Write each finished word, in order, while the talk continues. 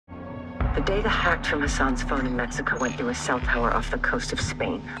The data hacked from Hassan's phone in Mexico went through a cell tower off the coast of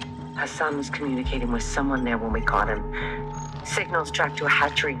Spain. Hassan was communicating with someone there when we caught him. Signals tracked to a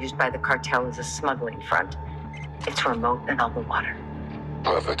hatchery used by the cartel as a smuggling front. It's remote and on the water.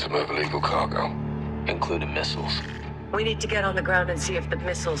 Perfect to move illegal cargo, including missiles. We need to get on the ground and see if the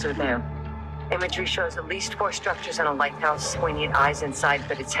missiles are there. Imagery shows at least 4 structures and a lighthouse. We need eyes inside,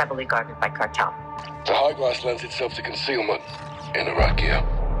 but it's heavily guarded by cartel. The high grass lends itself to concealment. In the rat gear.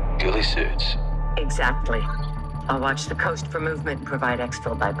 Ghillie suits. Exactly. I'll watch the coast for movement and provide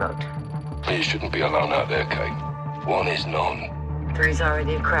exfil by boat. You shouldn't be alone out there, Kate. 1 is none. 3's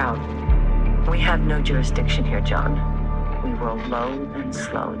already a crowd. We have no jurisdiction here, John. We roll low and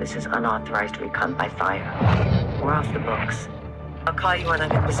slow. This is unauthorized recon by fire. We're off the books. I'll call you when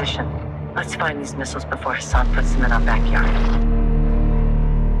I'm in position. Let's find these missiles before Hassan puts them in our backyard.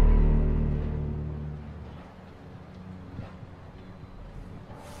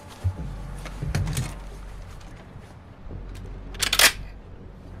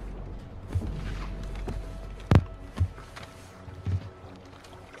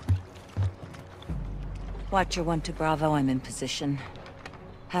 Watcher 1 to Bravo, I'm in position.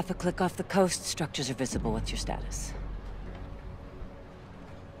 Half a click off the coast, structures are visible. What's your status?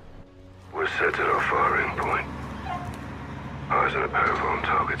 We're set at our firing point. Eyes on a pair of armed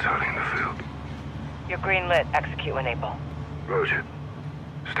targets hiding in the field. You're green lit. Execute when able. Roger.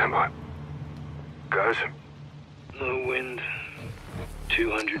 Stand by. Guys? Low wind.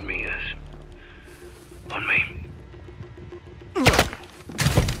 200 meters. On me.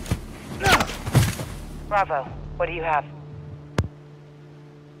 Bravo, what do you have?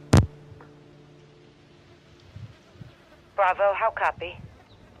 Bravo, how copy?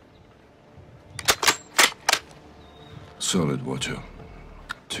 Solid, Watcher.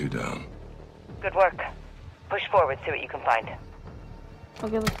 2 down. Good work. Push forward, see what you can find.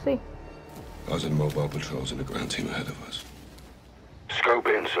 Okay, let's see. Eyes on mobile patrols and the ground team ahead of us. Scope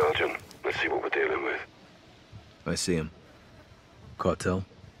in, Sergeant. Let's see what we're dealing with. I see him. Cartel?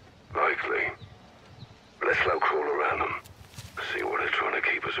 Likely. Let's slow crawl around them. See what they're trying to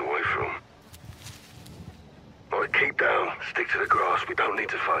keep us away from. All right, keep down. Stick to the grass. We don't need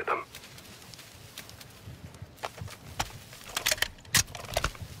to fight them.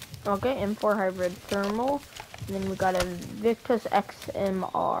 Okay, M4 hybrid thermal. And then we got a Victus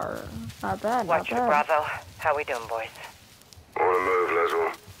XMR. Not bad, not Watcher, bad. Bravo. How we doing, boys? On the move,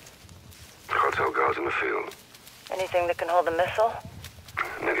 Laswell. Cartel guards in the field. Anything that can hold a missile?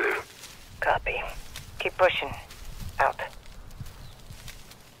 Negative. Copy. Keep pushing. Out.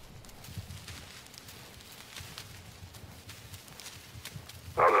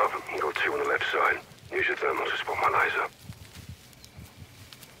 Hold up. You got 2 on the left side. Use your thermal to spot my laser.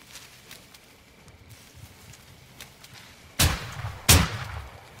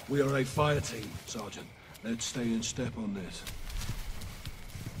 We are a fire team, Sergeant. Let's stay in step on this.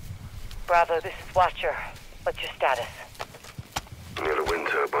 Bravo, this is Watcher. What's your status? Near the wind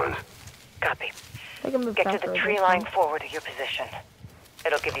turbines. Copy. Take a move Get to faster the this tree time. line forward of your position.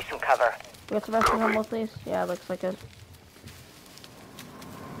 It'll give you some cover. We got some extra thermal, please? Yeah, looks like it.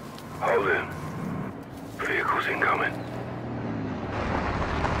 Hold in. Vehicles incoming.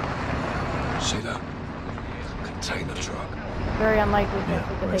 See that? Container truck. Very unlikely we could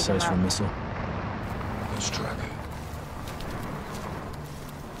Right take him size for a out. missile. Let's track it.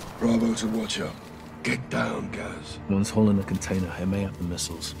 Bravo to Watcher. Get down, Gaz. One's holding the container. I may have the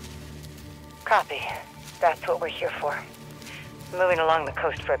missiles. Copy. That's what we're here for. Moving along the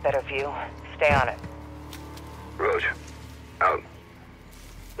coast for a better view. Stay on it. Roger. Out.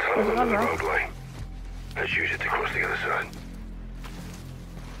 Tunnel There's under one, the right? roadway. Let's use it to cross the other side.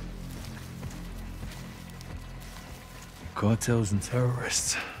 Cartels and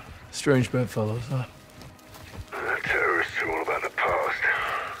terrorists. Strange bedfellows, huh? Terrorists are all about the past.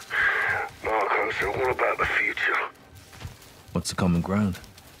 Narcos are all about the future. What's the common ground?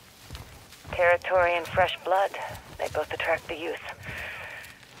 Territory and fresh blood. They both attract the youth.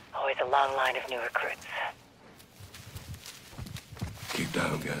 Always a long line of new recruits. Keep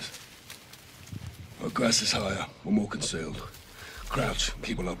down, Gaz. Our grass is higher. We're more concealed. Crouch.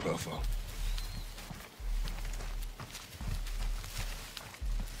 Keep a low profile.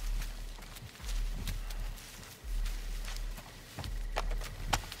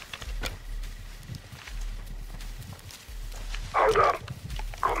 Hold up.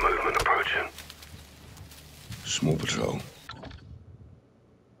 Got movement approaching. Small patrol.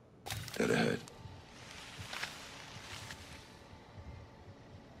 Dead ahead.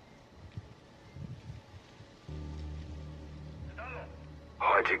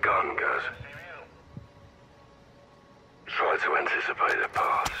 Hide your gun, Gaz. Try to anticipate their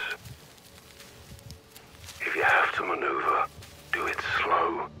paths. a maneuver, do it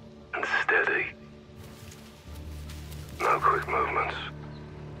slow and steady. No quick movements.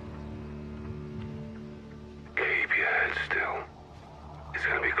 Keep your head still. It's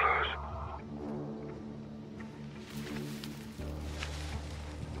gonna be close.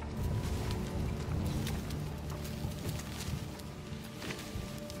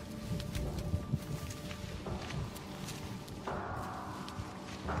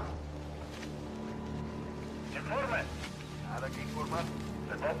 Informe. Nada que informar.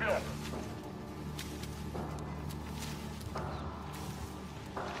 Se copió.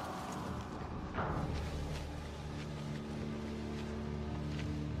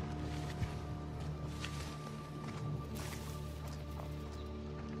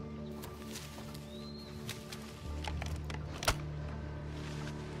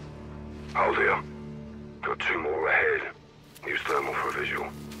 Hold here. Got two more ahead. Use thermal for a visual.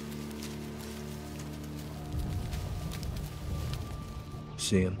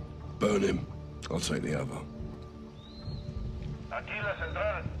 See him? Burn him. I'll take the other. Aquí la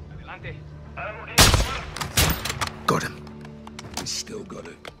central. Adelante. Algo que informar. Got him. He's still got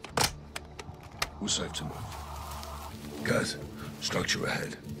it. We're safe to move. Guys, structure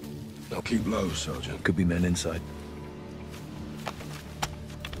ahead. Now keep low, Sergeant. Could be men inside.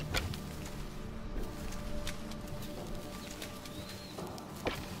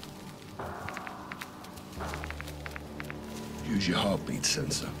 Use your heartbeat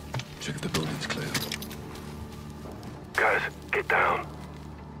sensor. Check if the building's clear. Guys, get down.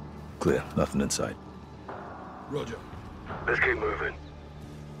 Clear. Nothing inside. Roger. Let's keep moving.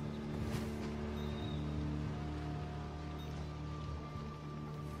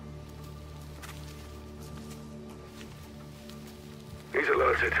 He's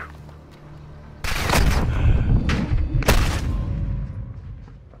alerted.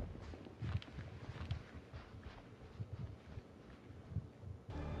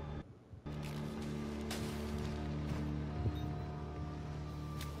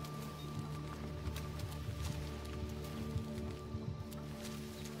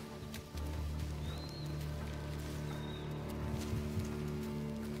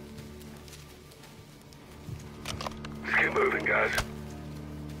 Let's keep moving, guys.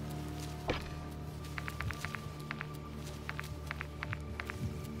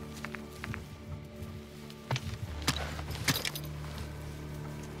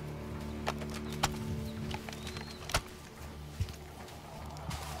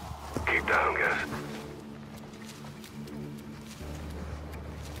 Keep down, guys.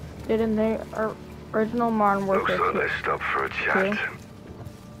 Didn't they original Modern Looks Warfare like they stopped for a chat.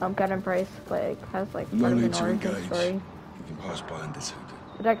 Cut Price has like No part of need an to origin engage. story. You can pass by undetected.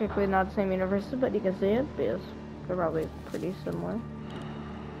 They're technically not the same universes, but you can see it because they're probably pretty similar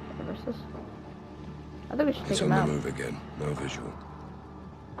universes. I think we should take It's them on the out. move again. No visual.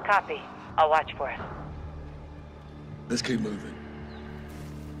 Copy. I'll watch for it. Let's keep moving.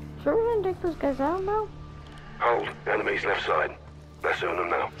 Sure we're gonna take those guys out now? Hold. Enemies left side. Let's own them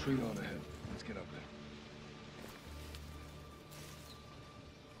now. Tree line ahead. Let's get up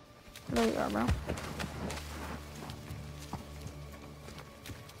there. There you are, bro.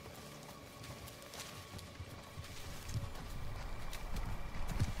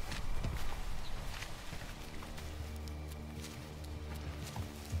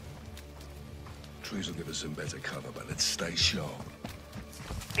 Trees will give us some better cover, but let's stay sharp.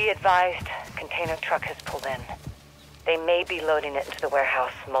 Be advised, container truck has pulled in. They may be loading it into the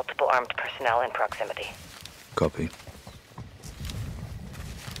warehouse. Multiple armed personnel in proximity. Copy.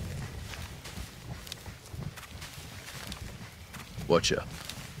 Watcher.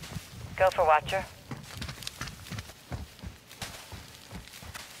 Go for Watcher.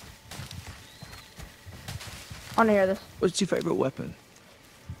 I wanna hear this. What's your favorite weapon?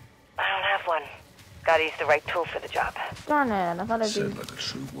 I don't have one. Gotta use the right tool for the job. Darn it, I thought I'd Sound be... like a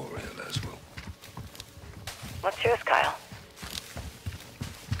true warrior, Laswell. What's yours, Kyle?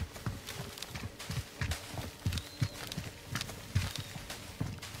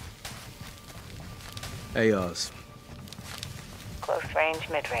 ARs. Close range,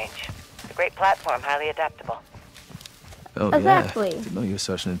 mid-range. It's a great platform, highly adaptable. Oh, Exactly. yeah. Didn't know you were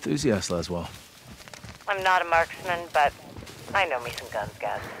such an enthusiast, Laswell. I'm not a marksman, but I know me some guns,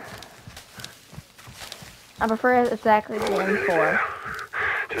 guys. I prefer exactly the M4.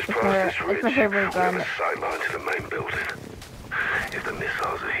 Just It's past this ridge, my favorite we have gun. a sight line to the main building. If the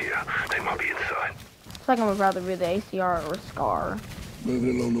missiles are here, they might be inside. Second would rather be the ACR or SCAR.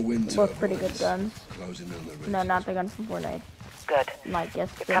 Moving along the wind Both pretty good turbines. guns. Closing in on the ridge. No, not the gun from Fortnite. Good. Like, yes,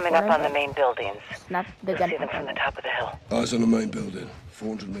 You're coming up on the main buildings. Not the You'll gun see from them from the Fortnite. top of the hill. Eyes on the main building.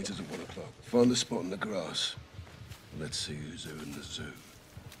 400 meters at 1 o'clock. Find the spot in the grass. Let's see who's who in the zoo.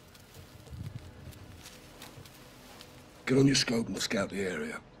 Get on your scope and scout the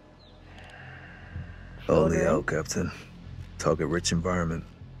area. On the out, Captain. Target-rich environment.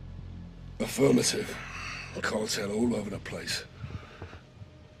 Affirmative. Cartel all over the place.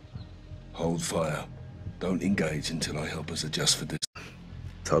 Hold fire. Don't engage until I help us adjust for this.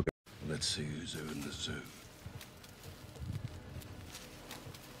 Target. Let's see who's who in the zoo.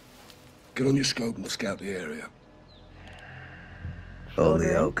 Get on your scope and scout the area. On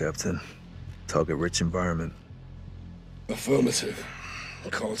the out, Captain. Target-rich environment. Affirmative.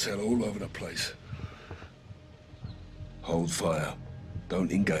 Cartel all over the place. Hold fire.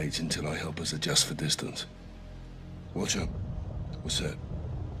 Don't engage until I help us adjust for distance. Watch up. What's that?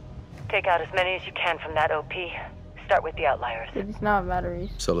 Take out as many as you can from that OP. Start with the outliers. It's not batteries.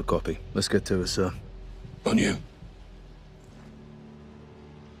 Solid copy. Let's get to it, sir. On you.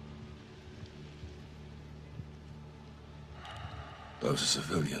 Those are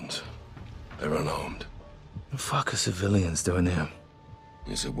civilians. They're unarmed. The fuck are civilians doing here?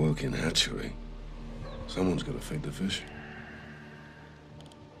 It's a working hatchery. Someone's got to feed the fish.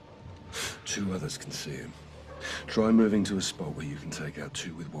 2 others can see him. Try moving to a spot where you can take out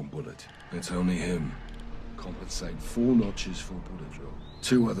 2 with 1 bullet. It's only him. Compensate 4 notches for a bullet drop.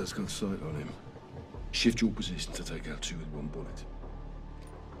 2 others got sight on him. Shift your position to take out 2 with 1 bullet.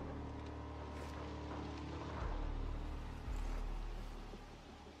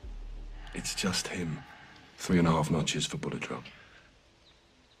 It's just him. 3.5 notches for bullet drop.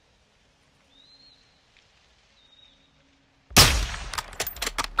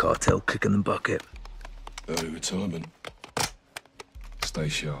 Cartel kicking the bucket. Early retirement. Stay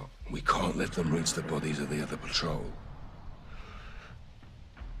sharp. We can't let them rinse the bodies of the other patrol.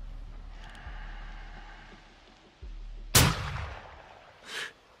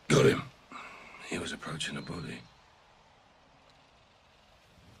 Got him. He was approaching a body.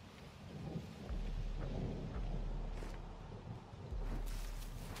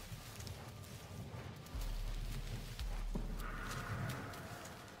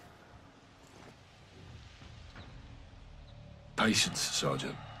 Patience,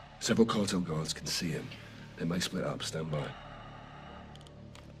 Sergeant. Several cartel guards can see him. They may split up. Stand by.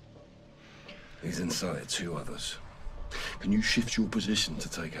 He's inside 2 others. Can you shift your position to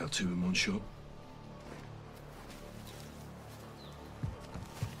take out 2 in 1 shot?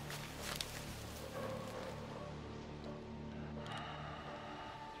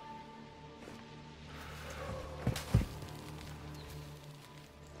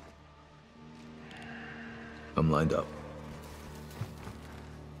 I'm lined up.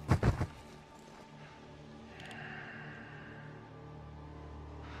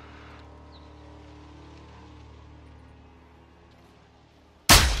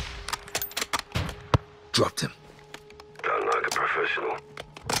 Dropped him. Done like a professional.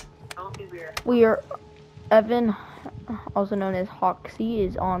 We are Evan, also known as Hoxie,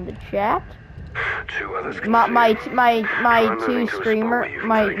 is on the chat. 2 others can My see him. my 2 streamer,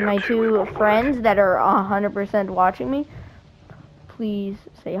 my 2 friends that are 100% watching me. Please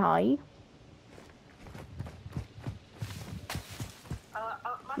say hi.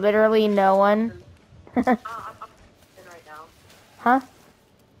 Literally no one. I'm in right now. Huh?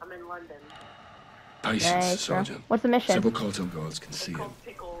 I'm in London. Patience, Nice, bro. Sergeant. What's the mission? Several cartel guards can see him.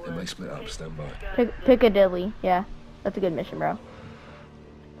 They may split up. Stand by. Piccadilly. Yeah, that's a good mission, bro.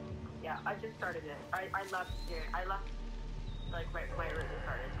 Yeah, I just started it. I left here. I left like right when my route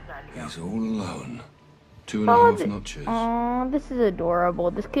started. So I had to go. He's all alone. 2.5 notches. Aw, this is adorable.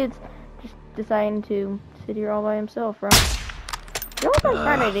 This kid's just deciding to sit here all by himself, bro. You know what's a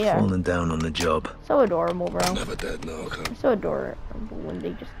smart idea? Falling down on the job. So adorable, bro. Never dead narco. So adorable when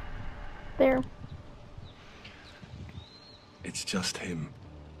they just there. It's just him.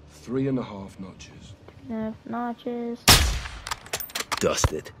 3.5 notches. Enough notches.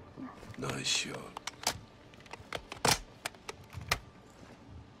 Dusted. Nice shot.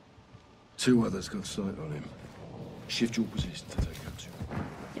 2 others got sight on him. Shift your position to take out 2.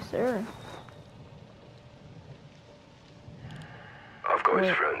 Yes, sir. I've got Wait.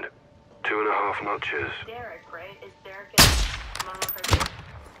 his friend. 2.5 notches. Derek, right? Is Derek in? I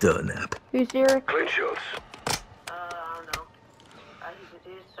don't know if Durnap. Who's Derek? Clean shots. I don't know.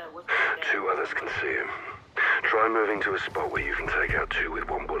 He just what's his name? 2 others can see him. Try moving to a spot where you can take out 2 with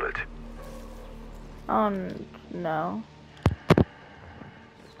 1 bullet. No.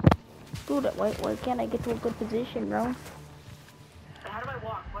 Dude, why can't I get to a good position, bro? How do I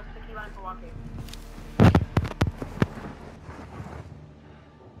walk? What's the key line for walking?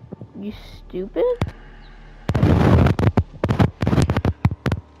 You stupid?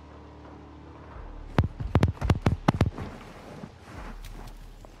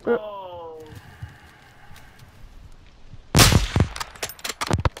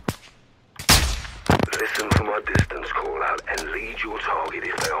 target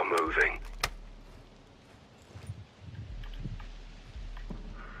if they are moving.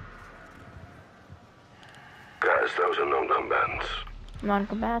 Guys, those are non-combatants.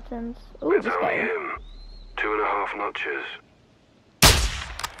 Non-combatants. Ooh, It's this only guy. him. 2.5 notches.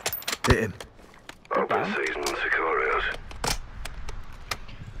 Hit him. Open down. season on Sicarios.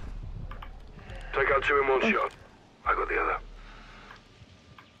 Take out 2 in one shot. I got the other.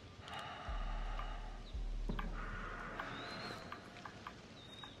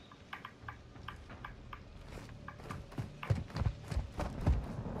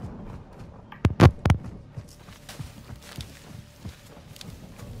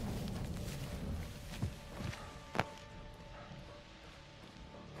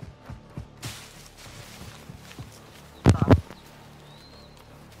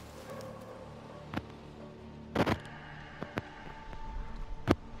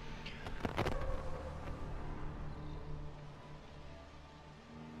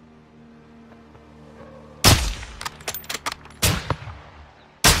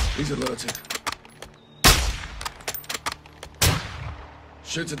 He's alerted.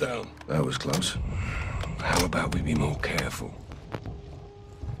 Shoot it down. That was close. How about we be more careful?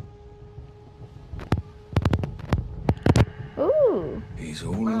 Ooh. He's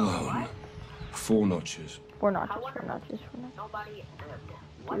all alone. 4 notches. 4 notches, 4 notches, 4 notches. Nobody.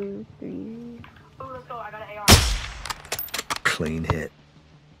 2, 3. Ooh, let's go. I got an AR. Clean hit.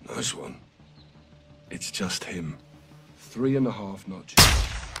 Nice one. It's just him. 3.5 notches.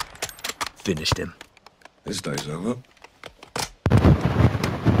 Finished him. This day's over. Killed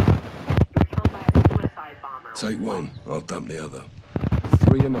by a suicide bomber. Take one, I'll dump the other.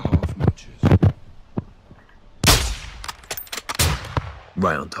 3.5 notches.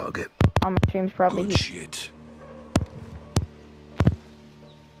 Right on target. On my stream's probably Good shit.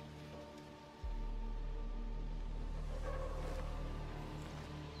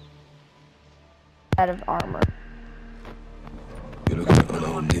 out of armor. You're looking at an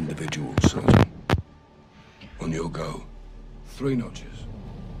unarmed individual, Sergeant. On your go. 3 notches.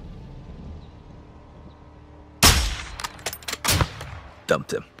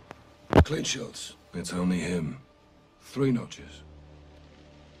 Dumped him. Clean shots. It's only him. 3 notches.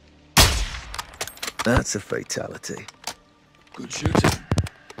 That's a fatality. Good shooting.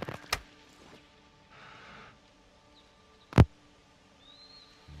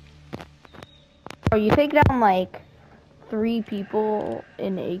 Oh, you take down like 3 people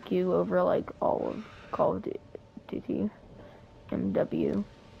in AQ over like all of Call of Duty MW.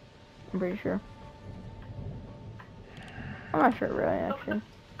 I'm pretty sure. I'm not sure really actually.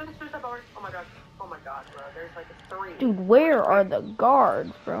 Suicide bombers. Oh my god. Oh my god, bro. There's like 3. Dude, where are the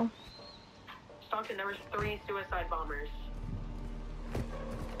guards, bro? Stockton, there was 3 suicide bombers.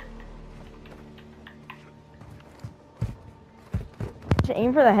 Just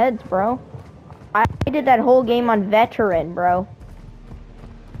aim for the heads, bro. I did that whole game on veteran, bro.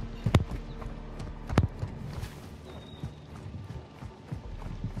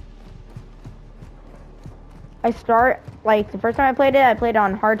 Like, the first time I played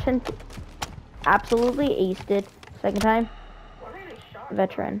on Harton. Absolutely aced it. Second time,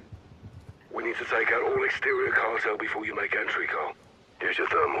 veteran. We need to take out all exterior cartel before you make entry, Cole. Here's your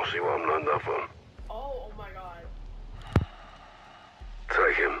thermal, see what I'm lined up on. Oh my god.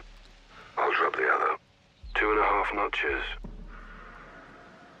 Take him. I'll drop the other. 2.5 notches.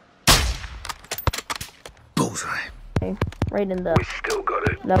 Bullseye. Okay, right in the We still got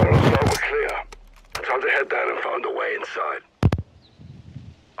it. level. All right, we're clear. Time to head down and find a way inside.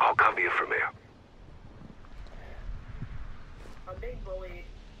 I'll cover you from here. A big bully.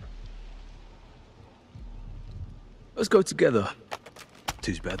 Let's go together.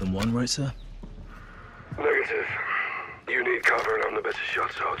 2's better than 1, right, sir? Negative. You need cover and I'm the better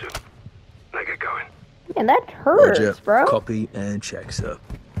shot, Sergeant. Now get going. Man, that hurts, Roger. bro. Copy and check, sir.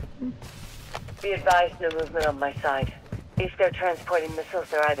 Be advised, no movement on my side. If they're transporting missiles,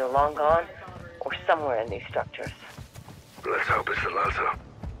 they're either long gone or somewhere in these structures. Let's hope it's the latter.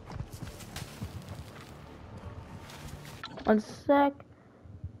 1 sec.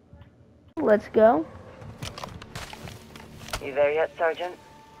 Let's go. You there yet, Sergeant?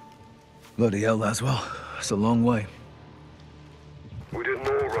 Bloody hell, Laswell. It's a long way. We didn't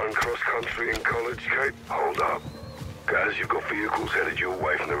all run cross-country in college, Kate. Hold up. Guys, you've got vehicles headed your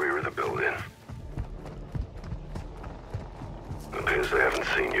way from the rear of the building. Appears they haven't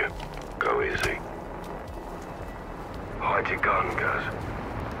seen you. Go easy. Hide your gun, guys.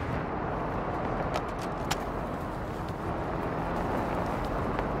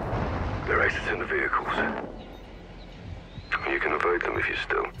 They're exiting the vehicles. You can evade them if you're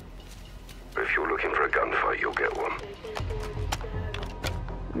still. But if you're looking for a gunfight, you'll get one.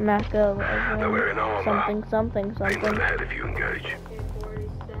 Mecca They're wearing armor. something. Aim at the head if you engage.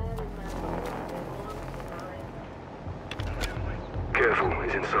 Careful,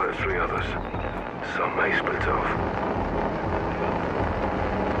 he's inside of 3 others. Some may split off.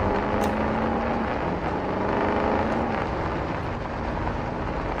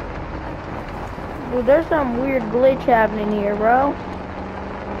 Dude, there's some weird glitch happening here, bro.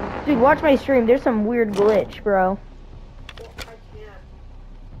 Dude, watch my stream. There's some weird glitch, bro.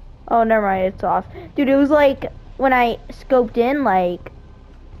 Oh, never mind. It's off. Dude, it was like when I scoped in, like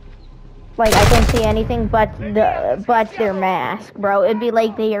I couldn't see anything but their mask, bro. It'd be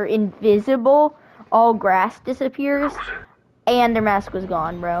like they are invisible. All grass disappears, and their mask was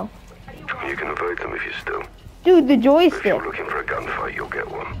gone, bro. You can avoid them if you're still. Dude, the If joystick. you're looking for a gunfight, you'll get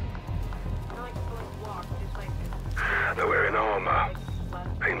one. They're wearing armor.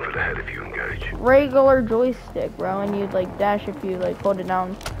 Aim for the head if you engage. Regular joystick, bro, and you'd like dash if you like hold it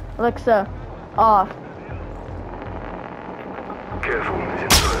down. Alexa, off. Careful, he's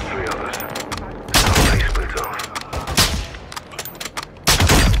inside 3 others. Some may split off.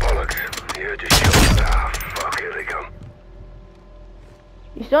 Bollocks, you're just shot. Ah, fuck, here they come.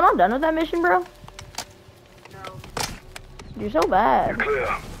 You still not done with that mission, bro? No. You're so You're bad. clear.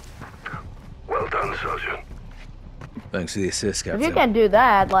 Well done, Sergeant. Thanks for the assist, If Captain. you can't do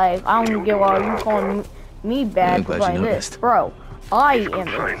that, like, I don't get why you calling me bad I'm for glad you playing this. noticed. Bro, I It's good am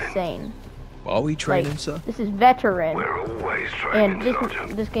training. insane. Are we training, Like, sir? this is veteran. We're always training, And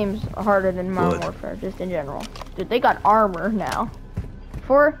Sergeant. this game's harder than Modern Good. Warfare, just in general. Dude, they got armor now.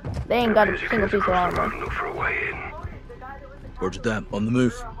 Before, they ain't got a Here's your single kids piece of across the armor. road and look for a way in. Roger that. On the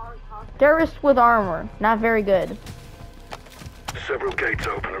move. Terrorists with armor, not very good. Several gates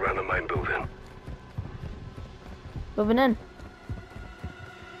open around the main building. Moving in.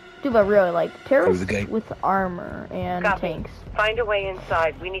 Dude, but really, like, terrorists the gate. with armor and Copy. tanks. Find a way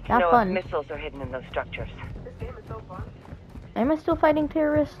inside. We need to Have know fun. if missiles are hidden in those structures. This game is so fun. Am I still fighting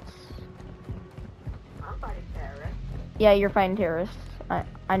terrorists? I'm fighting terrorists. Yeah, you're fighting terrorists.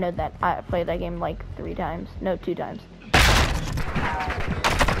 I know that. I played that game like 3 times. No, 2 times.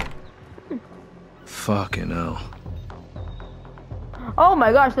 Fucking hell. Oh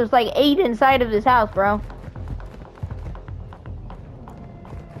my gosh, there's like 8 inside of this house, bro.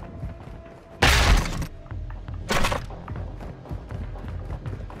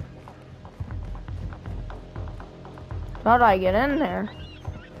 How do I get in there?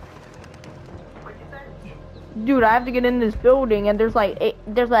 Dude, I have to get in this building, and there's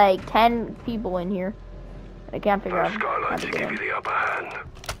like 10 people in here. I can't figure out Those how skylines to will get give in. you the upper hand.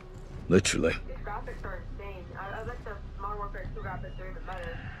 Literally. These graphics are insane. I bet the Modern Warfare 2 graphics are even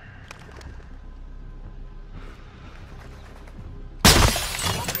better.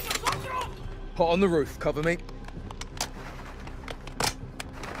 Hot on the roof. Cover me.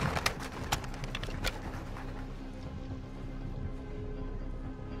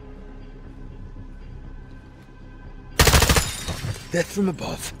 Death from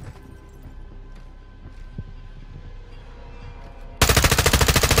above.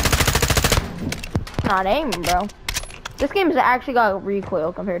 Not aiming, bro. This game's actually got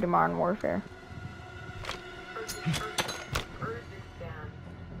recoil compared to Modern Warfare. Earth is down.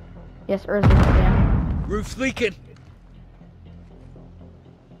 Yes, Earth is down. Roof's leaking.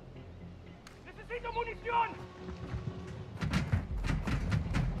 ¡Necesito munición!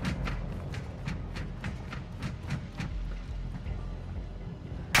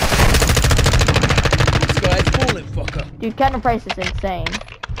 Sky's falling, fucker. Dude, Captain Price is insane.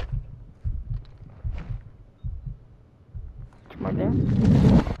 More there.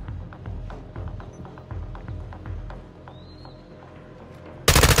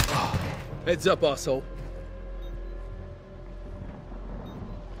 Heads up, arsehole.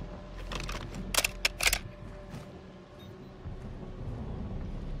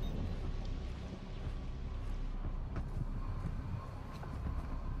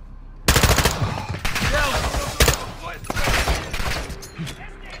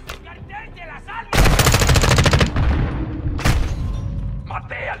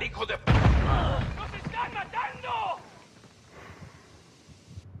 ¡Maté al hijo de... ¡Nos están matando!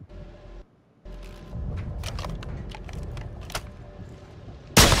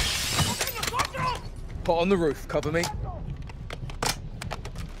 Hot on the roof. Cover me.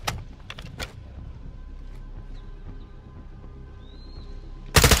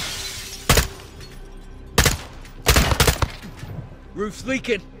 Roof's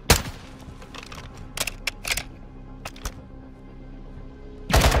leaking.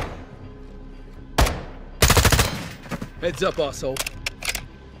 Heads up, arsehole.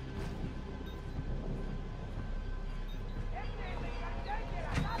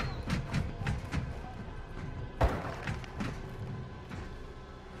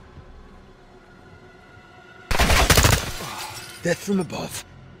 Death from above.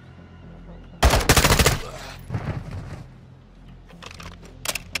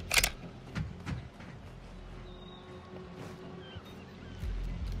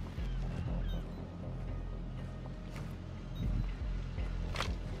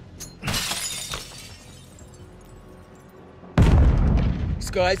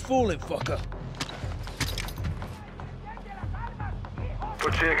 Sky's falling, fucker.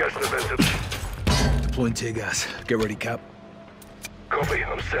 Put tear gas in the vents. Deploying tear gas. Get ready, Cap. Copy,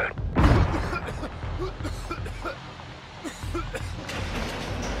 I'm set.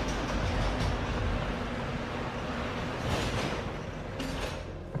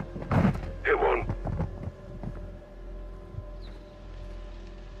 Hit one.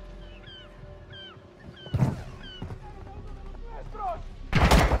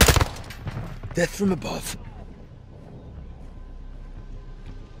 Death from above.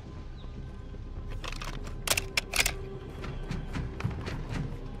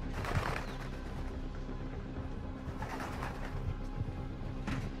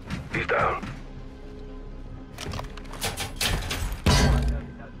 He's down.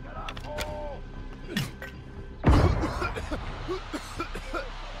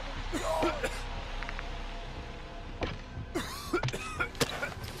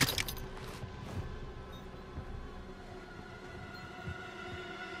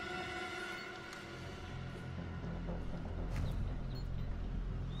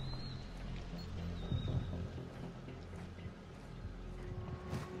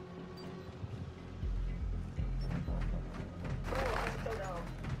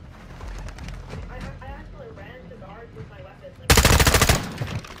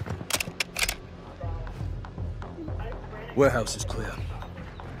 Warehouse is clear.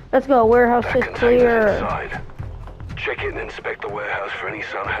 Let's go. Warehouse That is container's clear. inside. Check it and inspect the warehouse for any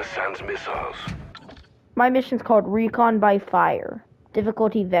Sun Hassan's missiles. My mission's called Recon by Fire.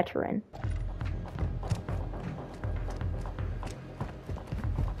 Difficulty Veteran.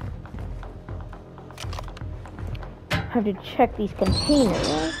 Have to check these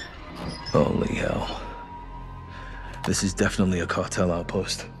containers. Holy hell. This is definitely a cartel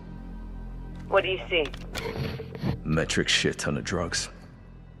outpost. What do you see? Metric shit ton of drugs.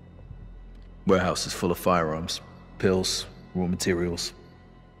 Warehouse is full of firearms, pills, raw materials.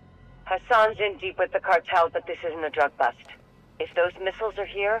 Hassan's in deep with the cartel, but this isn't a drug bust. If those missiles are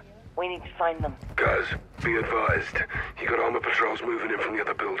here, we need to find them. Guys, be advised. You got armor patrols moving in from the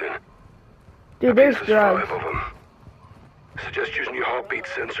other building. Dude, there's There's drugs. 5 of them. Suggest using your heartbeat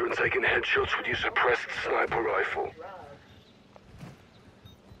sensor and taking headshots with your suppressed sniper rifle.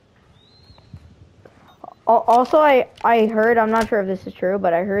 Also, I heard, I'm not sure if this is true,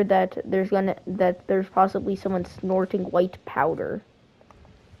 but I heard that there's possibly someone snorting white powder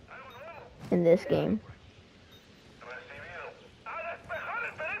in this game.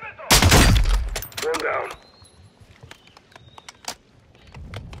 One down.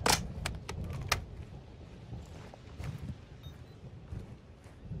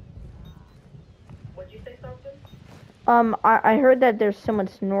 What'd you say, something? I heard that there's someone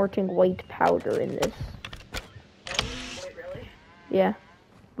snorting white powder in this. Wait, really? Yeah,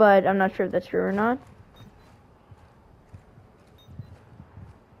 but I'm not sure if that's true or not.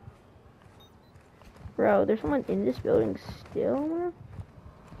 Bro, there's someone in this building still?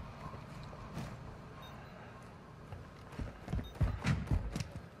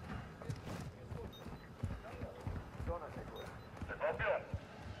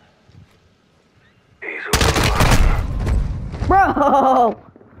 He's all Bro!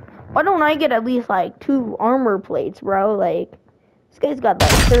 Why don't I get at least like 2 armor plates, bro? Like, this guy's got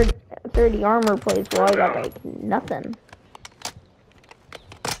like 30 armor plates while I got like nothing.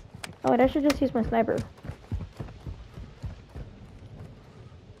 Oh, wait, I should just use my sniper.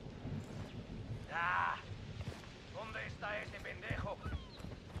 Ah, ¿dónde está ese pendejo?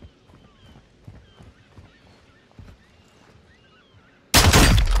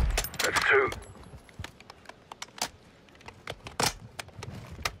 That's 2.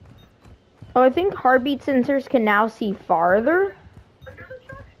 Oh, I think heartbeat sensors can now see farther.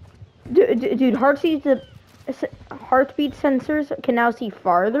 Dude, heartbeat sensors can now see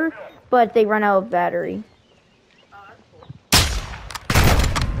farther, but they run out of battery.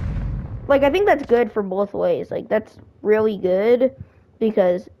 Like, I think that's good for both ways. Like, that's really good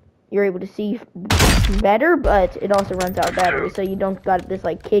because you're able to see better, but it also runs out of battery, so you don't got this,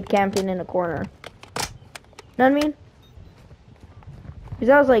 like, kid camping in a corner. Know what I mean? Because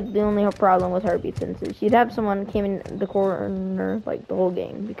that was, like, the only problem with heartbeat sensors. You'd have someone came in the corner, like, the whole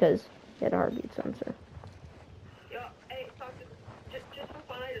game, because he had a heartbeat sensor. Yo, hey, something. Just for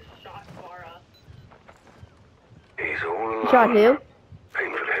fun, I just shot Farah. He's all All alone. Shot who?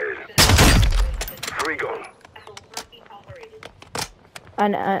 Aim for the head. 3 gone.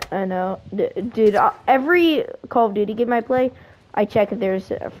 I know. Dude, every Call of Duty game I play, I check if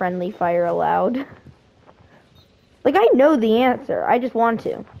there's a friendly fire allowed. Like, I know the answer. I just want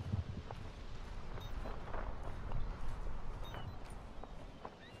to.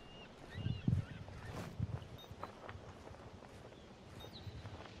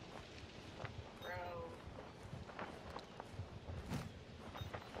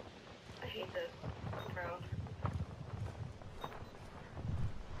 I hate this, bro.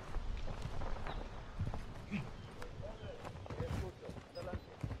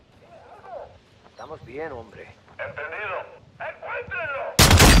 Estamos bien, hombre. Entendido. ¡Encuéntrenlo!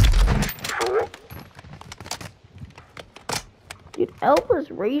 4. Dude, Elvis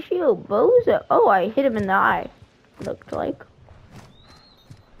ratio bozo. Oh, I hit him in the eye. Looked like.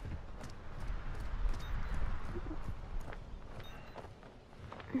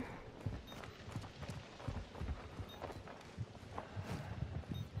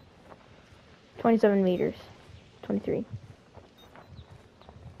 $27 meters. 23.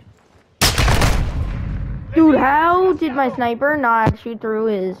 Dude, how did my sniper not shoot through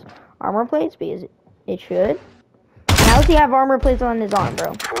his armor plates? Because it should. How does he have armor plates on his arm,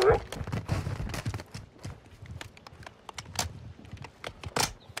 bro? 4.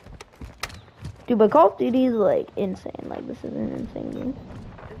 Dude, but Call of Duty is like insane. Like, this is an insane game.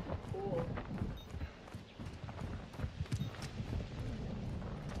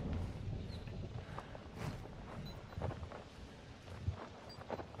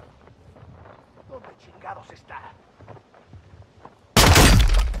 ¿Dónde chingados está?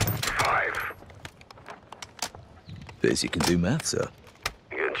 5. Appears you can do math, sir.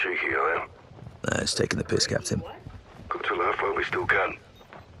 You getting cheeky, I am. It's taking the piss, Captain. Got to laugh while we still can.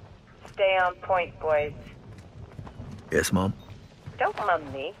 Stay on point, boys. Yes, Mom? Don't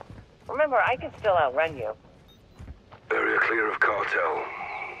mum me. Remember, I can still outrun you. Area clear of cartel.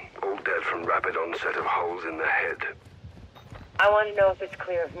 All dead from rapid onset of holes in the head. I want to know if it's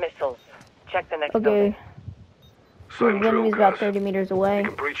clear of missiles. Check the next Okay. building. Same The enemy's drill, about guys. 30 meters away. You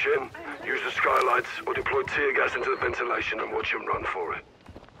can breach in, use the skylights, or deploy tear gas into the ventilation and watch him run for it.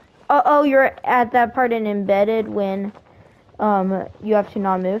 Oh, you're at that part in embedded when you have to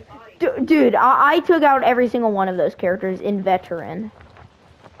not move. Dude, I took out every single one of those characters in veteran.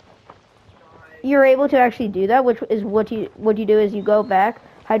 You're able to actually do that, which is what you do is you go back,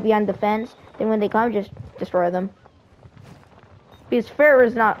 hide behind the fence, then when they come, just destroy them. Because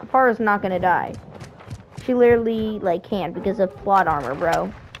Farah's not gonna die. She literally like can't because of plot armor,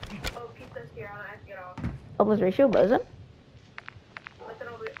 bro. Oh, keep this here. I have to get off. Elvis ratio bozo. But then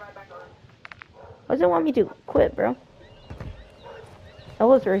I'll be right back on. Why does it want me to quit, bro?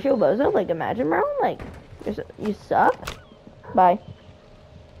 Elvis ratio bozo? Like, imagine, bro. Like, you suck. Bye.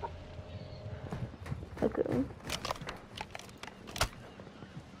 Okay.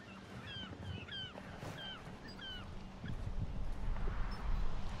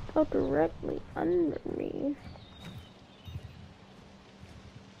 Oh, directly under me.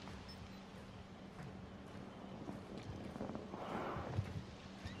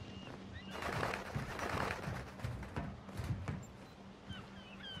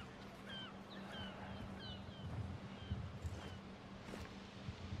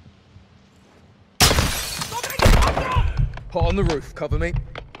 Pot on the roof, cover me.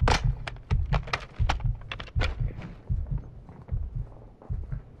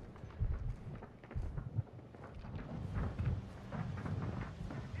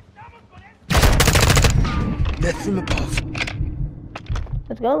 Net from above.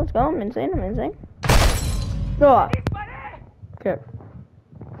 Let's go. I'm insane. Go off. Okay.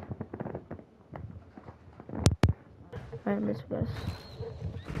 I missed this.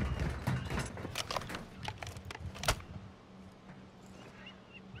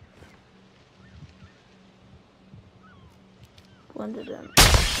 Blended in.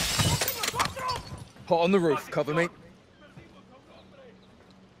 Pot on the roof, cover me.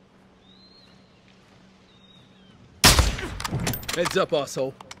 Heads up,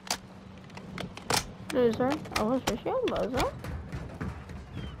 asshole. Loser. I was for sure, loser.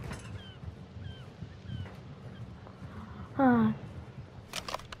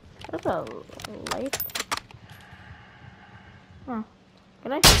 That's a light. Huh.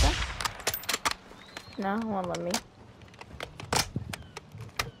 Can I shoot that? No, it won't let me.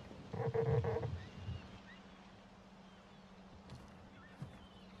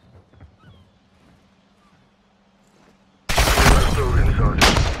 Building,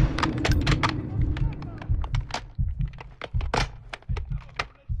 Sergeant.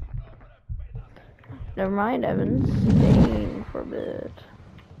 Never mind, Evan's staying for a bit.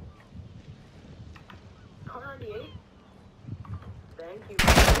 Cod 98? Thank you.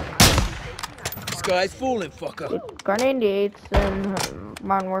 This guy's falling, fucker. Dude, Cod 98s and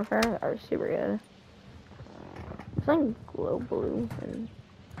Modern Warfare are super good. It's like glow blue in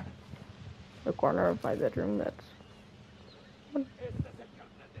the corner of my bedroom. That's.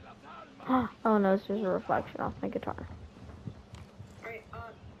 Oh no, it's just a reflection off my guitar.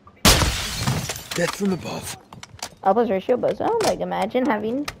 Death from above. Elbows ratio, bozo. Like, imagine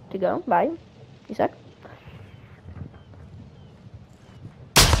having to go. Bye. You suck.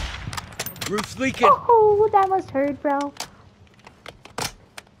 Roof's leaking. Oh, that must hurt, bro.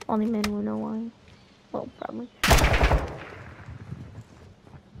 Only men will know why. Well, probably.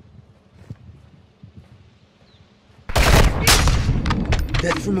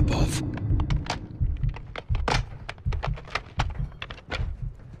 Death from above.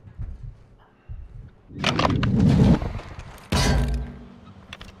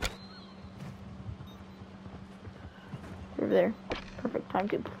 Over there. Perfect time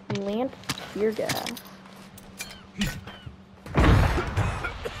to plant tear gas.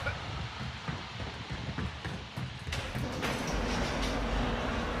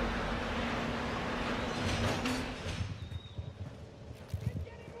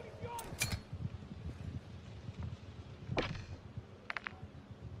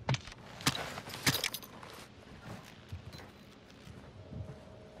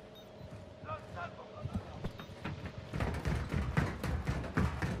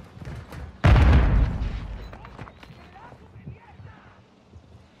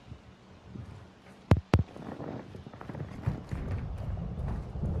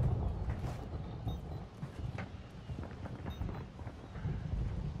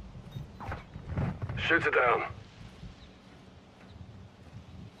 Shoot it down.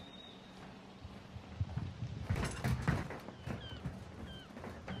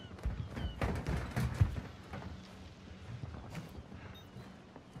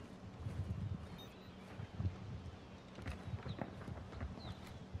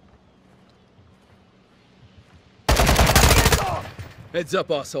 Heads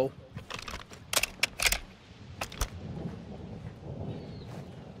up, asshole.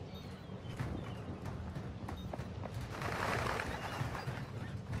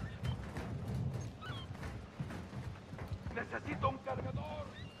 Necesito un cargador.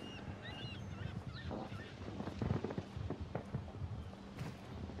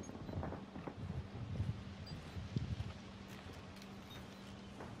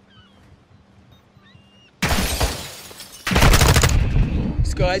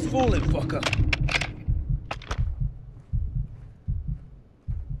 This guy's falling, fucker.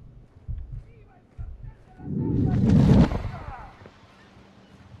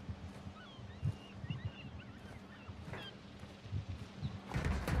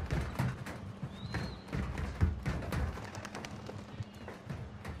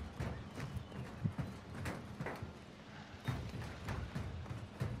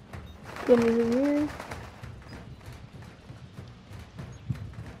 Give me the mirror.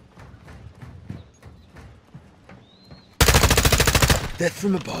 Death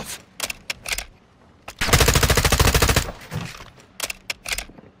from above.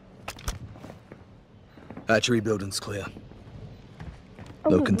 Hatchery building's clear.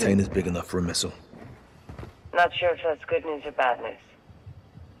 No Oh, containers big enough for a missile. Not sure if that's good news or bad news.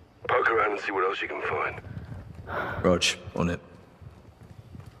 Poke around and see what else you can find. Rog, on it.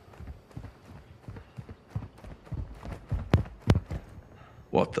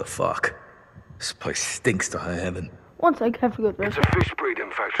 What the fuck? This place stinks to high heaven. One sec, I have to go to It's a fish breeding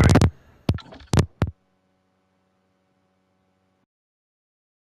factory.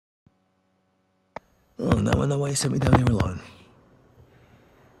 Oh, now I know why you sent me down here alone.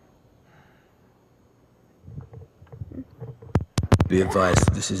 Be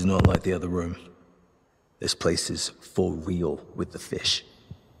advised, this is not like the other room. This place is for real with the fish.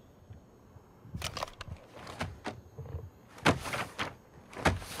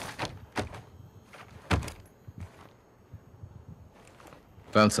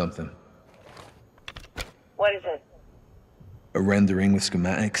 Found something. What is it? A rendering with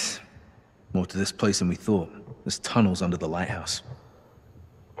schematics. More to this place than we thought. There's tunnels under the lighthouse.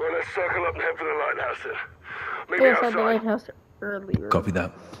 Well, let's circle up and head for the lighthouse then. Maybe Yes, at the outside. lighthouse earlier. Copy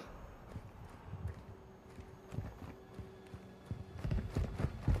that.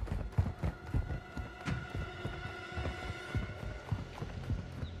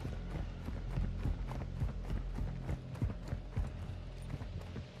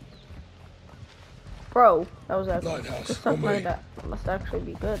 Bro, that was actually Lighthouse, the stuff on me. that must actually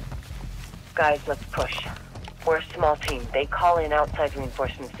be good. Guys, let's push. We're a small team. They call in outside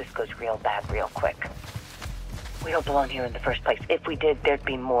reinforcements. This goes real bad real quick. We don't belong here in the first place. If we did, there'd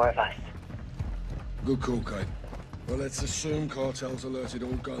be more of us. Good call, Kate. Well, let's assume cartels alerted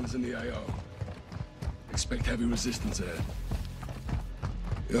all guns in the AO. Expect heavy resistance ahead.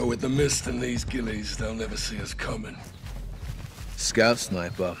 Yo, with the mist and these gillies, they'll never see us coming. Scout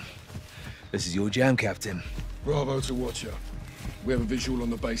sniper. This is your jam, Captain. Bravo to Watcher. We have a visual on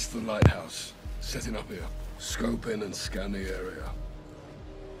the base of the lighthouse. Setting up here. Scope in and scan the area.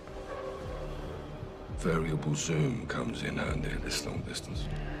 Variable zoom comes in handy at this long distance.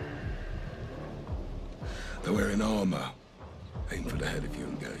 They're wearing armor. Aim for the head if you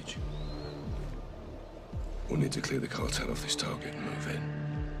engage. We'll need to clear the cartel off this target and move in.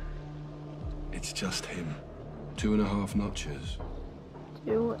 It's just him. 2.5 notches.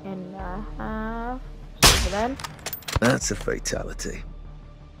 2.5. Over then. That's a fatality.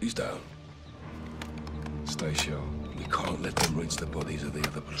 He's down. Stay sharp. We can't let them rinse the bodies of the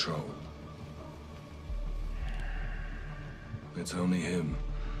other patrol. It's only him.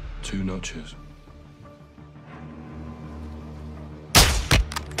 2 notches.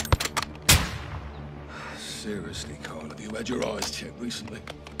 Seriously, Carl, have you had your eyes checked recently?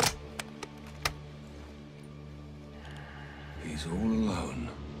 He's all alone.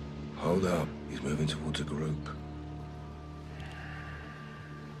 Hold up. He's moving towards a group.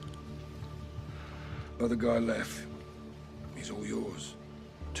 Other guy left. He's all yours.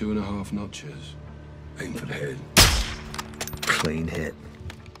 2.5 notches. Aim for the head. Clean hit.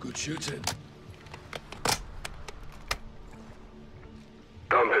 Good shooting.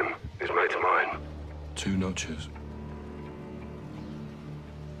 Dump him. His mate's mine. 2 notches.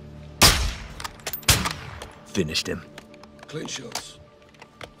 Finished him. Clean shots.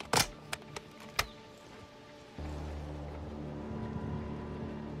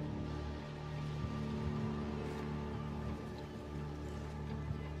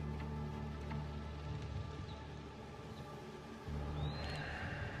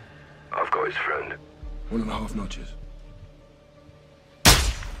 I've got his friend. 1.5 notches.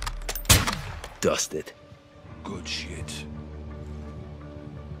 Dusted. Good shit.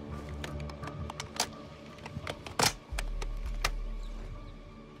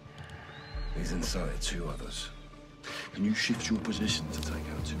 He's inside 2 others. Can you shift your position to take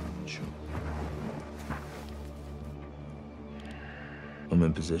out 2 in one shot? I'm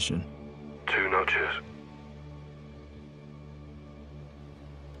in position. 2 notches.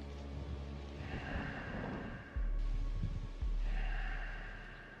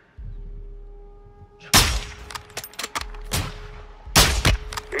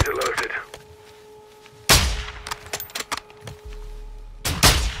 He's alerted.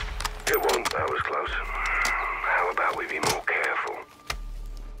 It won't. That was close. How about we be more careful?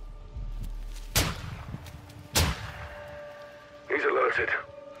 He's alerted.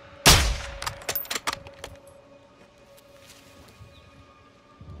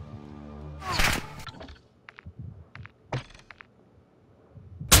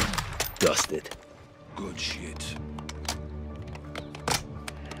 Dusted. Good shit.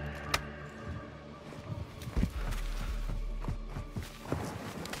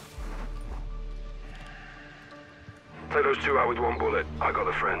 Take those 2 out with 1 bullet. I got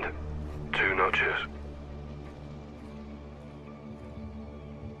a friend. 2 notches.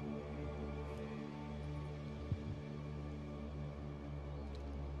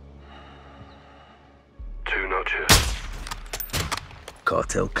 Two notches.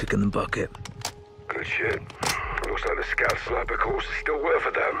 Cartel kicking the bucket. Good shit. Looks like the scout sniper course is still worth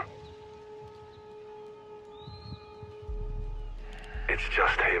a damn. It's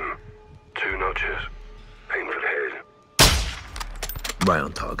just him. 2 notches. Aim for the head. Right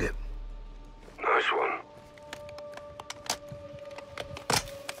on target. Nice one.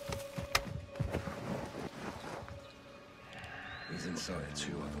 He's inside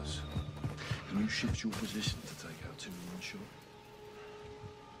 2 others. Can you shift your position to take out 2 in one shot?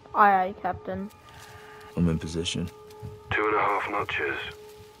 Aye, aye, Captain. I'm in position. 2.5 notches.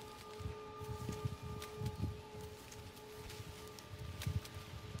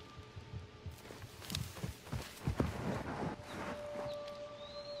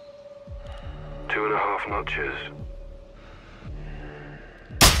 Two and a half notches.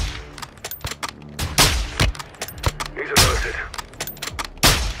 He's alerted.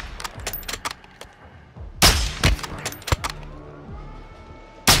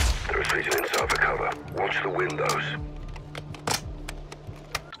 They're retreating inside for cover. Watch the windows.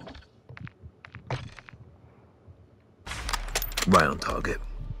 Right on target.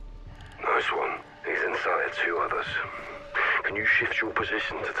 Nice one. He's inside 2 others. Can you shift your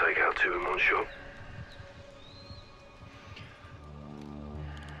position to take out 2 in one shot?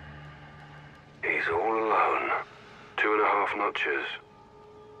 He's all alone. 2.5 notches.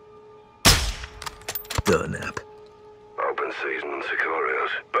 Durnap. Open season on Sicarios.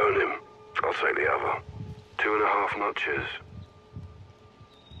 Burn him. I'll take the other. 2.5 notches.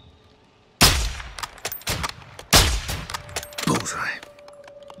 Bullseye.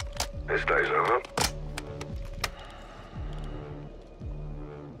 This day's over.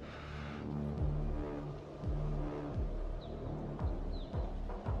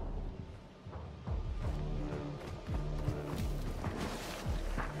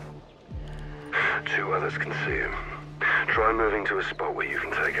 Two others can see him. Try moving to a spot where you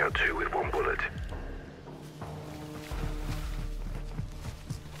can take out 2 with 1 bullet.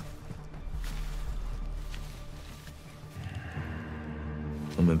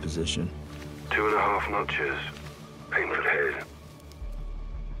 I'm in position. 2.5 notches. Aim for the head.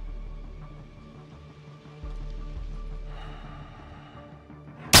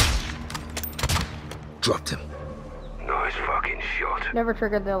 Dropped him. Nice fucking shot. Never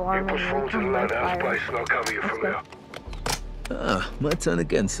triggered the alarm You and push forward to the Recon by lighthouse fire. place and I'll cover you from there. Ah, my turn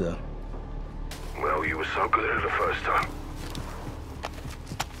again, sir. Well, you were so good at it the first time.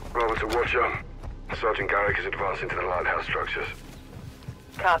 Robert, watch on. Sergeant Garrick is advancing to the lighthouse structures.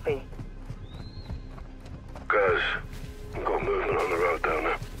 Copy. Guys, we've got movement on the road down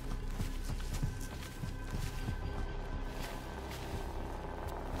there.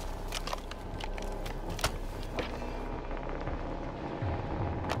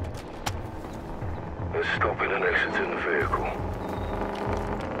 Let's stop in and exit in the vehicle.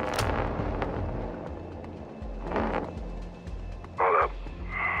 Hold up.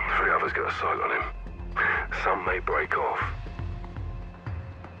 3 others got a sight on him. Some may break off.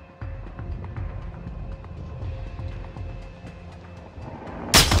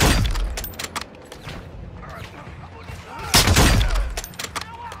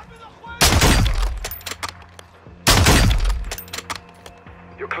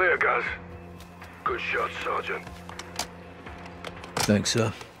 You're clear, guys. Good shot, Sergeant. Thanks,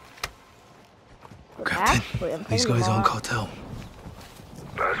 sir. Actually, I'm These thinking guys aren't more. cartel.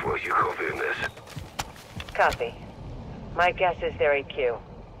 That's what you copying this. Copy. My guess is they're AQ.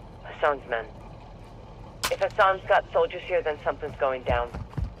 Hassan's men. If Hassan's got soldiers here, then something's going down.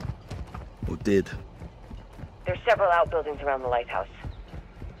 Or did. There's several outbuildings around the lighthouse.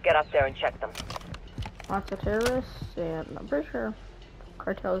 Get up there and check them. Lots of terrorists, and I'm pretty sure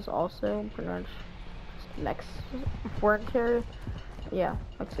cartel is also pretty much next foreign terror. Yeah,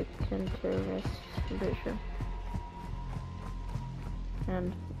 Mexican terrorists, I'm pretty sure.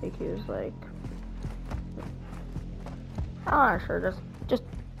 And AQ is like, I'm not sure, just,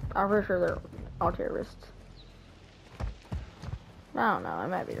 I'm pretty sure they're all terrorists. I don't know, I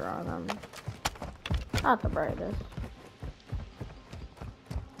might be wrong, I'm not the brightest.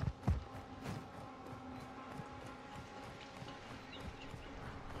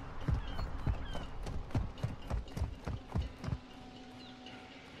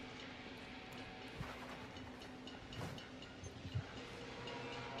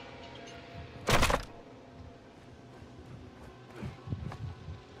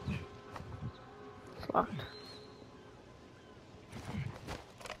 It's locked.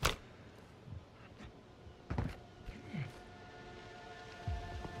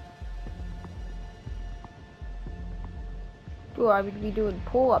 Dude, I would be doing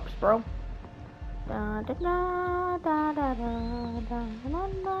pull-ups, bro. Da, da, da, da, da, da, da, da,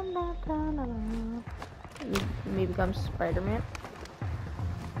 da, da, da, da. Me become Spider-Man.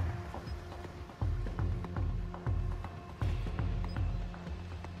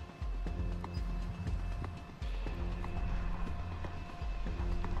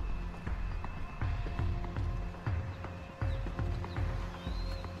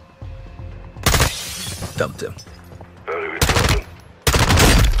 Dumped him. Very important.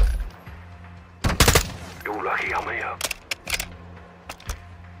 You're lucky I'm here.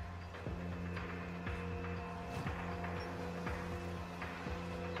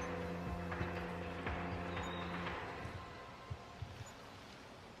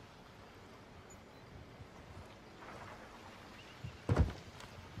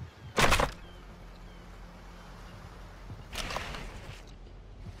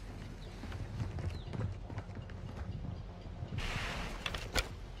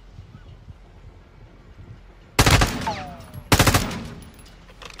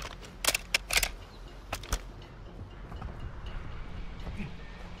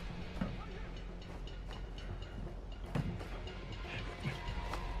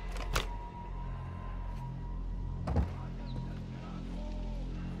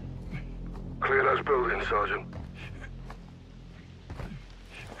 those buildings, Sergeant.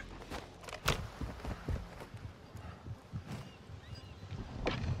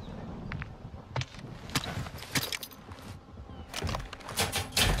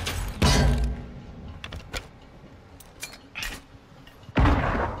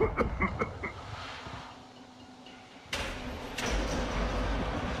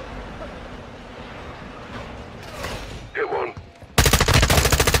 Hit one.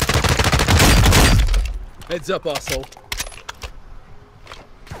 Heads up, asshole.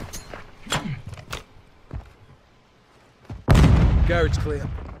 Garage clear.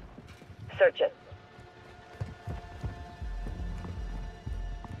 Search it.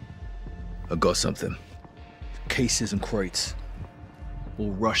 I got something. Cases and crates.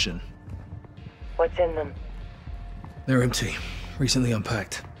 All Russian. What's in them? They're empty. Recently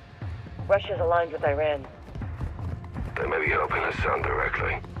unpacked. Russia's aligned with Iran. They may be helping us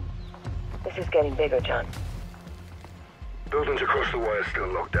indirectly. This is getting bigger, John. Buildings across the way are still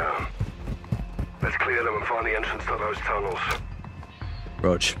locked down. Let's clear them and find the entrance to those tunnels.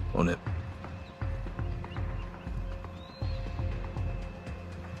 Rog, on it.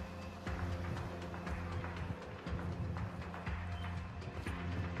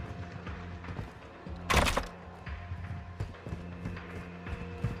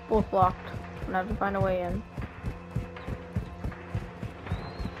 Both locked. I'm gonna have to find a way in.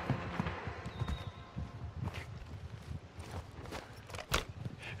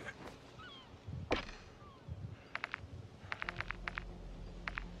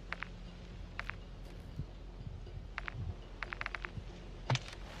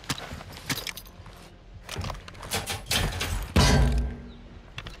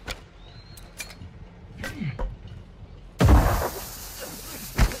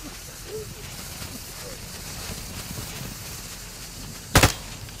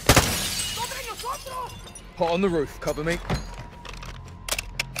 Hot on the roof, cover me.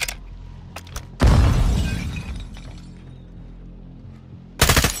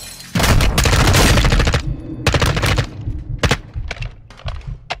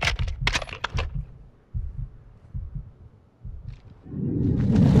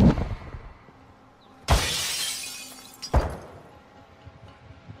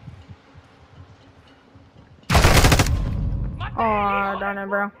 Oh, darn it,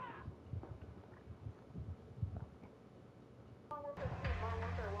 bro.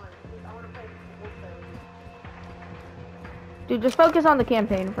 Dude, just focus on the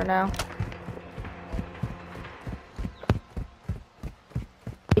campaign for now.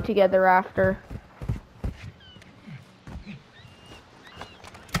 Get together after.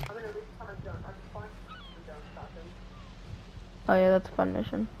 Oh yeah, that's a fun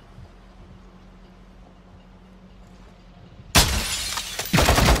mission.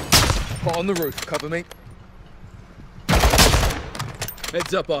 Hot on the roof, cover me.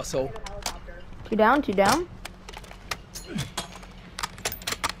 Heads up, asshole. Two down, two down.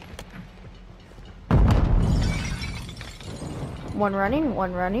 One running,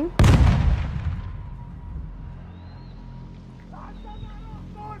 one running.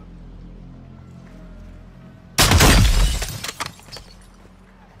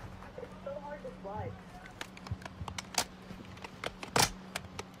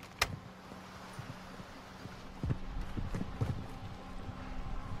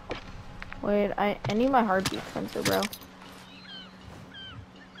 Wait, I need my heartbeat sensor, bro.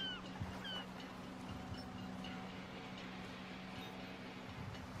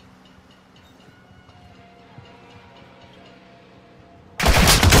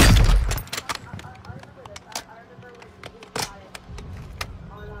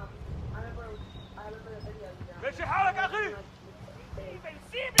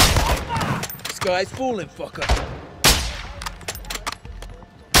 This guy's falling, fucker.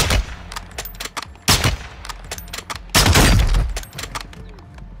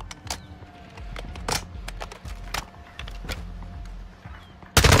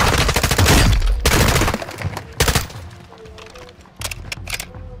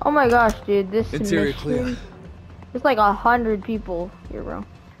 Oh my gosh, dude, this Interior mission, clear. there's like 100 people here, bro.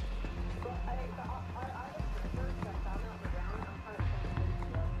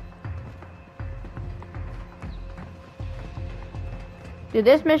 Dude,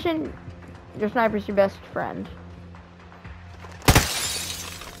 this mission, your sniper's your best friend.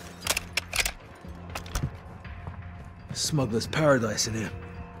 Smuggler's paradise in here.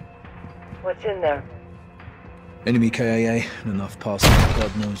 What's in there? Enemy KAA and enough parcel,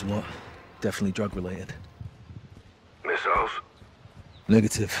 God knows what. Definitely drug related. Missiles?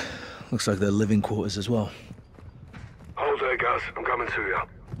 Negative. Looks like they're living quarters as well. Hold there, Gus. I'm coming to you.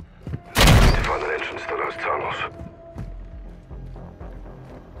 We need to find an entrance to those tunnels.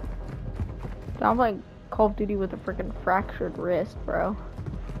 Sounds like Call of Duty with a freaking fractured wrist, bro.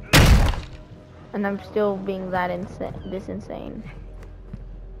 And I'm still being that insane.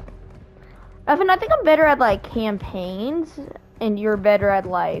 Evan, I think I'm better at like campaigns, and you're better at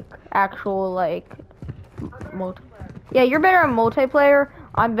like actual like yeah, you're better at multiplayer.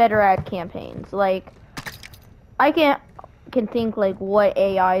 I'm better at campaigns. Like I can think like what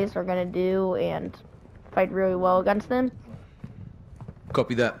AIs are gonna do and fight really well against them.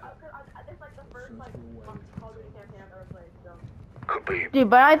 Copy that. Could be. Dude,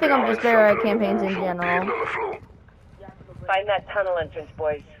 but I think I'm just better at campaigns in general. On the floor. Find that tunnel entrance,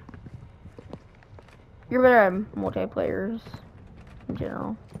 boys. You're better at multiplayers in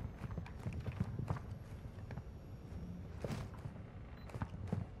general.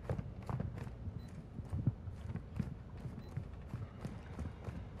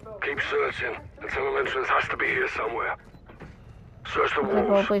 Keep searching. The tunnel entrance has to be here somewhere. Search the Looks like the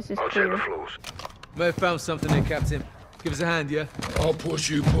whole walls. place is I'll check clear. the floors. May have found something there, Captain. Give us a hand, yeah? I'll push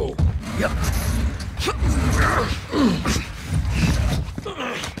you, pull. Yep.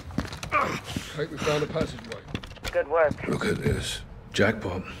 Kate, we found a passageway. Good work. Look at this.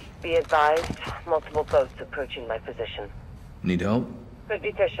 Jackpot. Be advised, multiple boats approaching my position. Need help? Could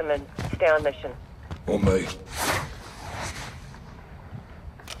be fishermen. Stay on mission. On me.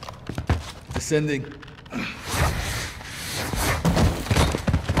 Descending.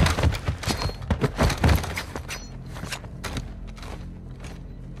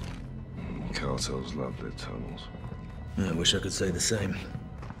 Cartels love their tunnels. I wish I could say the same.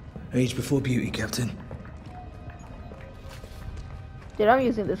 Age before beauty, Captain. Dude, I'm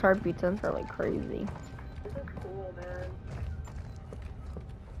using this heartbeat sensor like crazy. This is cool, man.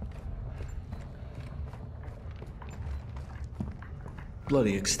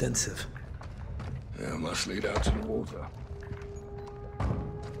 Bloody extensive. Yeah, must lead out to the water.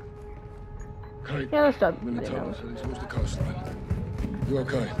 Kate, Yeah, let's stop. I'm in the tunnels heading towards the coastline. You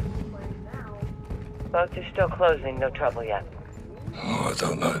okay? Boats are still closing. No trouble yet. Oh, I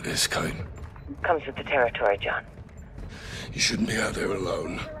don't like this, Kate. Comes with the territory, John. You shouldn't be out there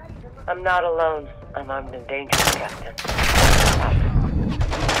alone. I'm not alone. I'm armed and dangerous, Captain.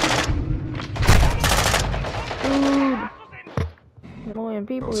 Dude. Million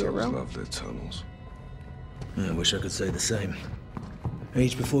people here, Cartels bro. love their tunnels. I wish I could say the same.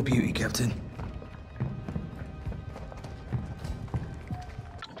 Age before beauty, Captain.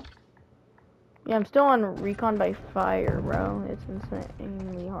 Yeah, I'm still on Recon by fire, bro. It's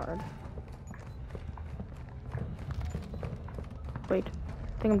insanely hard. Wait,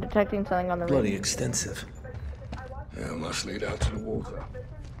 I think I'm detecting something on the Bloody ring. extensive. Yeah, must lead out to the water.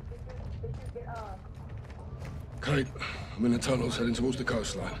 Kate, I'm in the tunnels heading towards the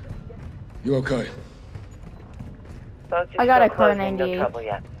coastline. You okay? Boats are I got still a car closing. No 98. trouble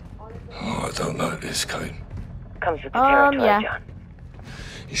yet. Oh, I don't like this, Kate. Comes with the territory, yeah. John.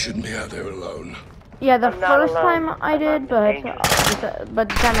 You shouldn't be out there alone. Yeah, the I'm not first alone. time I I'm did, armed but and dangerous. the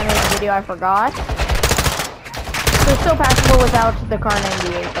time I made the video, I forgot. So it's still passable without the car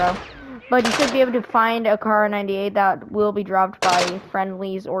 98, bro. But you should be able to find a car 98 that will be dropped by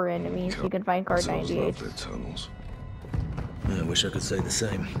friendlies or enemies. You can find car Cartels 98. love their tunnels. I wish I could say the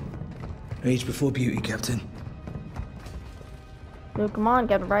same. Age before beauty, Captain. Dude, come on,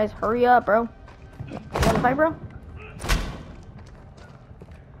 Captain Price, hurry up, bro. You wanna fight, bro?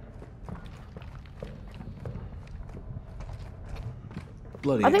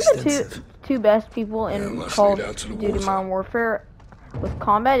 Bloody I think extensive. the two best people Yeah, in must Call lead out of to the Duty water. Modern Warfare with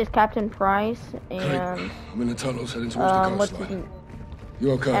combat is Captain Price Kate, and I'm in the tunnels heading towards the what's his coastline. name?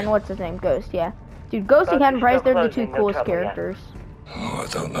 You okay? And what's his name? Ghost, yeah. Dude, Ghost and Boats are Captain Price, still they're the two closing, no coolest trouble yet. characters. Oh,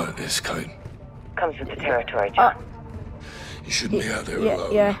 I don't like this, Kate. Comes with the territory, John. You shouldn't be out there Yeah,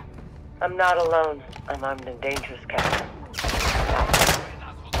 alone. yeah. I'm not alone. I'm armed and dangerous, Captain.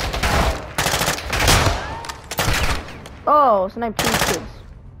 Oh, snipe two kids.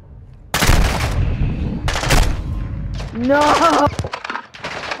 No!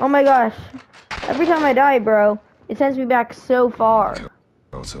 Oh my gosh. Every time I die, bro, it sends me back so far.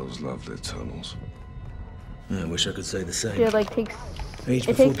 Cartels love their tunnels. I wish I could say the same. Dude, it like takes Age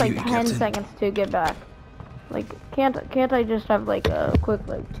it before takes like beauty, 10 Captain. seconds to get back. Like, can't I just have like a quick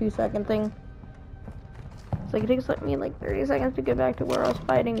like 2-second thing? It's like it takes like me like 30 seconds to get back to where I was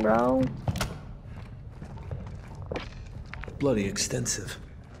fighting, bro. Bloody extensive.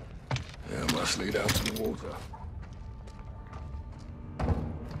 Yeah, must lead out to the water.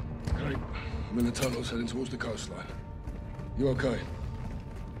 Kate, I'm in the tunnels heading towards the coastline. You okay?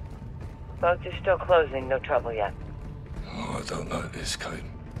 Boats are still closing. No trouble yet. Oh, I don't like this, Kate.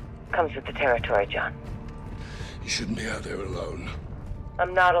 Comes with the territory, John. You shouldn't be out there alone.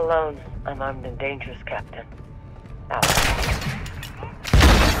 I'm not alone. I'm armed and dangerous, Captain. Out.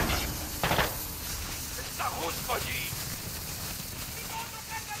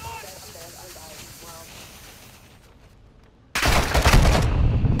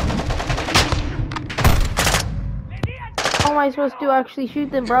 How am I supposed to actually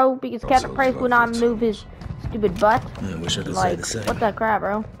shoot them, bro? Because Captain Price would not move his stupid butt. I wish I could say Like, the same. what the crap,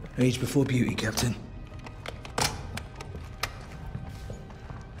 bro? Age before beauty, Captain.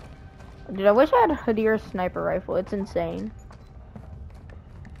 Dude, I wish I had a Hadir's sniper rifle. It's insane.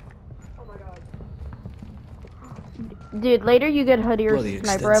 Oh my god. Dude, later you get Hadir's Bloody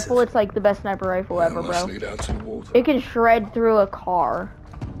sniper extensive. rifle. It's like the best sniper rifle ever, Let's bro. lead out to the water. It can shred through a car.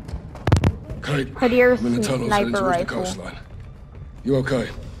 Kate, Hadir's I'm in the tunnels heading sniper towards the rifle. coastline. You okay?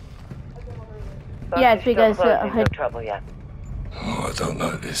 Yeah, it's because no trouble yet. Oh, I don't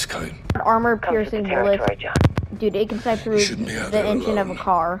know this, Kate. armor-piercing Comes with the bullets. territory, John. Dude, it can snipe through shouldn't be out the there engine of a alone.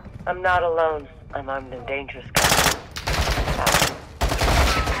 car. I'm not alone. I'm armed and dangerous, Captain. Out.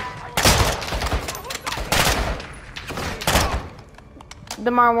 The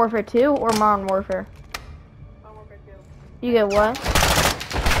Modern Warfare 2 or Modern Warfare? You get what?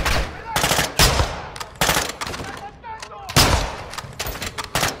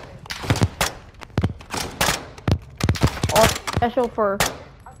 All special for...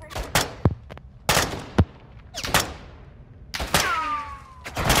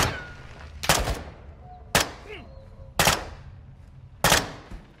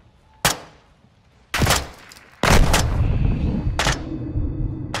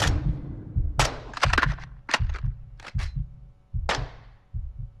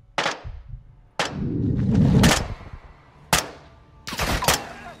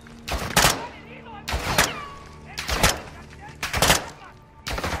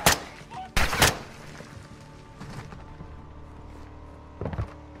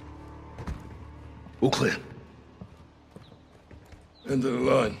 All clear. End of the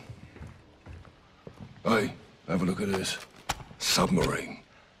line. Hey, have a look at this. Submarine.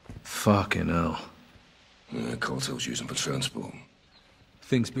 Fucking hell. Yeah, cartel's using for transport.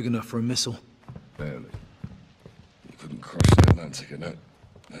 Thing's big enough for a missile. Barely. You couldn't cross the Atlantic in that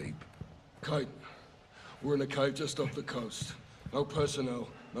ape. Kate, we're in a cave just off the coast. No personnel,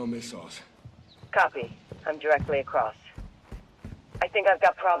 no missiles. Copy. I'm directly across. I think I've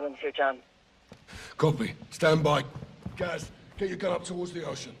got problems here, John. Copy. Stand by. Gaz, get your gun up towards the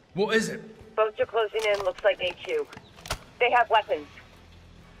ocean. What is it? Boats are closing in. Looks like HQ. They have weapons.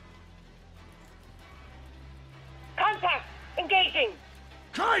 Contact! Engaging!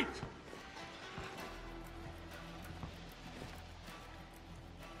 Kate!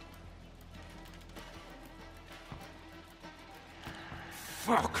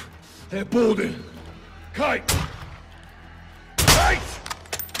 Fuck! They're boarding. Kate! Kate!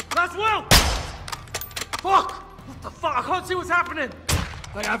 That's Will! Fuck! What the fuck? I can't see what's happening!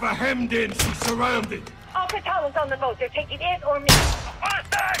 They have her hemmed in. She's surrounded. All Catalans on the boat. They're taking it or me.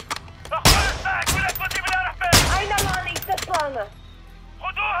 أين العنيس تسلانا؟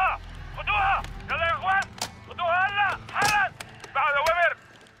 خدوها! خدوها! يلا يا اخوان! خدوها هلا! حالا! بعد اوامر!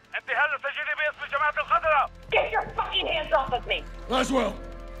 انت هلا سجلي باسم الجماعة الخضراء! Get your fucking hands off of me! Laswell!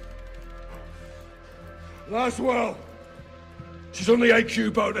 Laswell! She's on the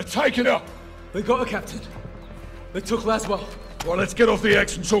AQ boat. They're taking her! They got a captain. They took Laswell. Well, let's get off the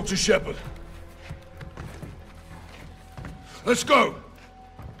X and talk to Shepard. Let's go!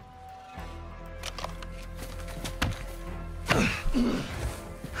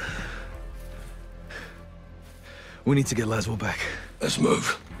 We need to get Laswell back. Let's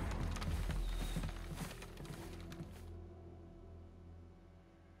move.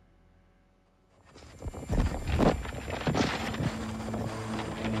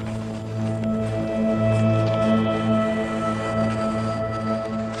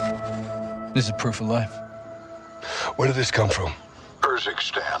 This is proof of life. Where did this come from?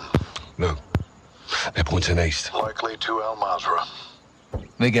 Urzikstan, Look, they're pointing east. likely to Al Mazrah.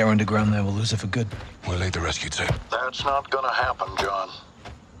 They get her underground there, we'll lose her for good. We'll lead the rescue team. That's not gonna happen, John.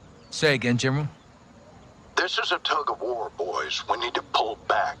 Say again, General. This is a tug of war, boys. We need to pull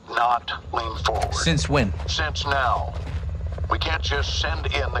back, not lean forward. Since when? Since now. We can't just send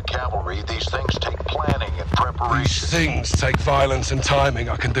in the cavalry. These things take planning and preparation. These things take violence and timing.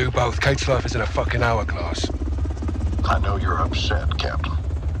 I can do both. Kate's life is in a fucking hourglass. I know you're upset, Captain.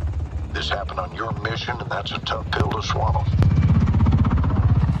 This happened on your mission, and that's a tough pill to swallow.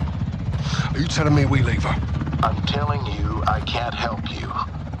 Are you telling me we leave her? I'm telling you I can't help you,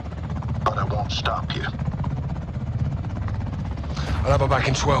 but I won't stop you. I'll have her back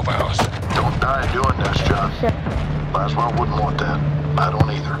in 12 hours. Don't die doing this, John. Laswell wouldn't want that. I don't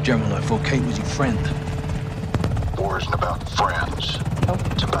either. General, I thought Kate was your friend. War isn't about friends.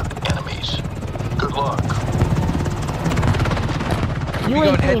 It's about enemies. Good luck. We're You going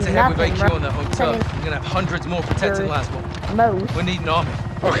ain't head to doing head with nothing, HQ bro. on that hotel. We're gonna have hundreds more protecting Laswell. Most. We need an army.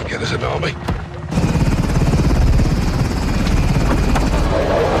 I can get us an army.